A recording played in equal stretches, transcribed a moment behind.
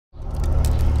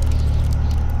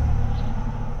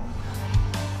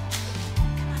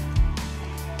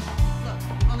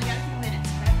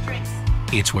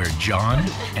It's where John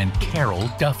and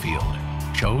Carol Duffield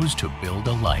chose to build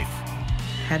a life.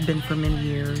 Had been for many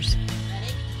years.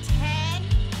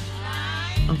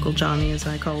 Uncle Johnny, as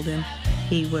I called him,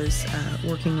 he was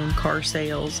working in car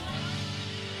sales.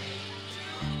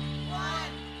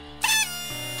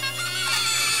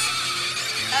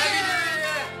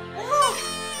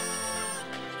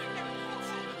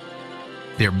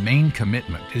 Their main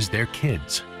commitment is their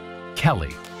kids.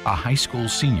 Kelly, a high school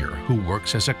senior who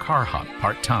works as a car hop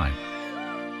part-time.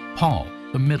 Paul,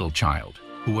 the middle child,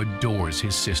 who adores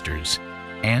his sisters.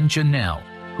 And Janelle,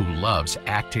 who loves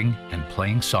acting and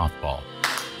playing softball.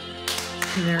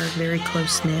 They're very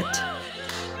close-knit.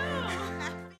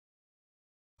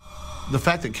 The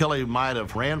fact that Kelly might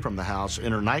have ran from the house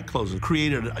in her night clothes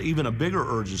created even a bigger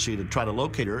urgency to try to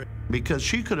locate her, because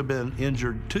she could have been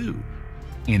injured too.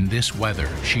 In this weather,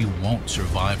 she won't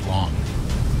survive long.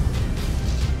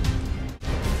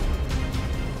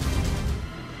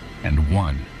 And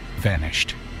one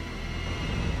vanished.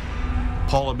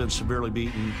 Paul had been severely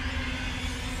beaten.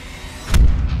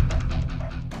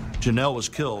 Janelle was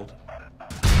killed.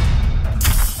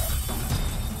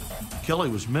 Kelly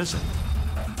was missing.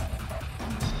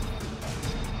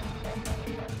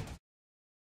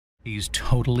 He's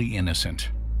totally innocent.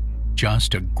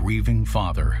 Just a grieving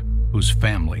father whose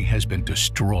family has been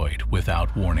destroyed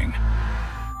without warning.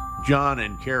 John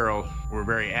and Carol were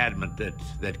very adamant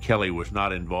that Kelly was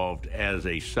not involved as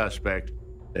a suspect,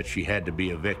 that she had to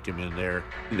be a victim in there.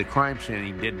 The crime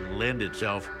scene didn't lend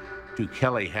itself to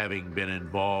Kelly having been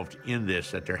involved in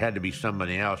this, that there had to be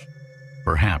somebody else.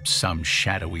 Perhaps some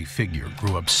shadowy figure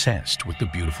grew obsessed with the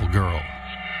beautiful girl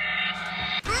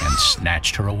and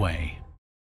snatched her away.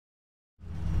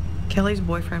 Kelly's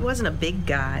boyfriend wasn't a big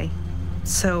guy,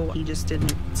 so he just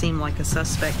didn't seem like a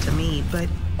suspect to me, but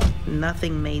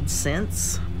nothing made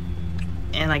sense.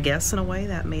 And I guess in a way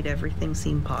that made everything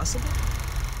seem possible.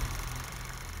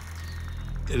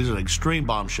 It is an extreme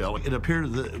bombshell. It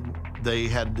appeared that they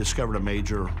had discovered a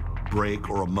major break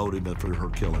or a motive for her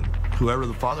killing. Whoever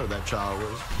the father of that child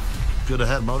was could have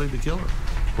had motive to kill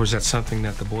her. Was that something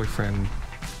that the boyfriend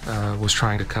was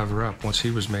trying to cover up once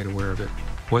he was made aware of it?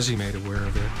 Was he made aware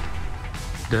of it?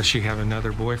 Does she have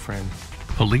another boyfriend?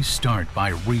 Police start by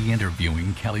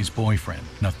re-interviewing Kelly's boyfriend,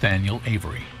 Nathaniel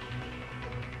Avery.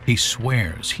 He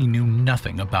swears he knew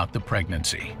nothing about the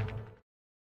pregnancy.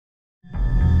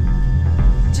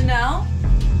 Janelle?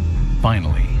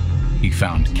 Finally, he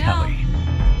found Janelle. Kelly.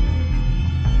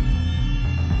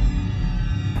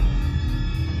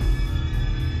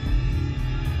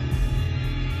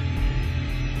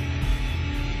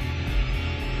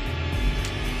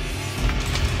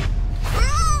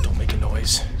 Don't make a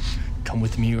noise. Come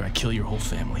with me or I kill your whole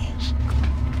family.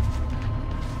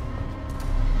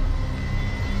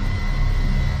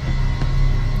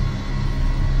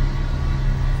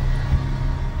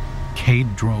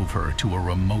 Cade drove her to a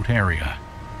remote area.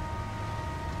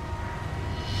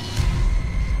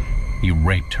 He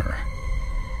raped her.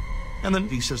 And then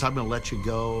he says, I'm going to let you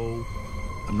go.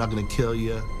 I'm not going to kill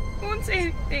you. I won't say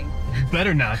anything.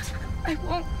 Better not. I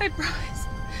won't, I promise.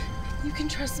 You can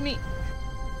trust me.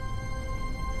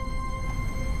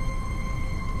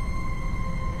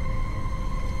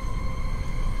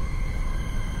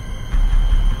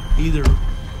 Either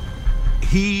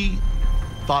he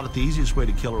thought that the easiest way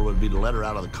to kill her would be to let her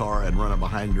out of the car and run up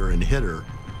behind her and hit her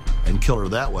and kill her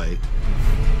that way.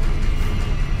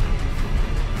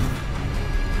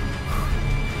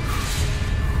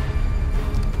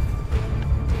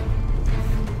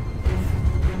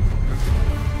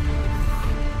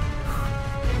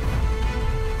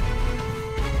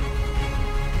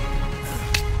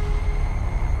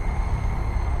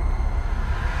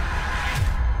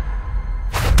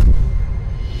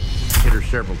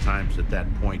 Several times at that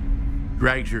point,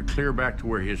 drags her clear back to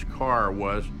where his car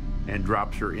was and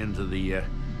drops her into the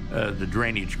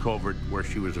drainage culvert where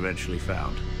she was eventually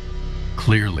found.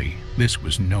 Clearly, this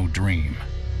was no dream,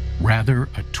 rather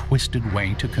a twisted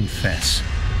way to confess.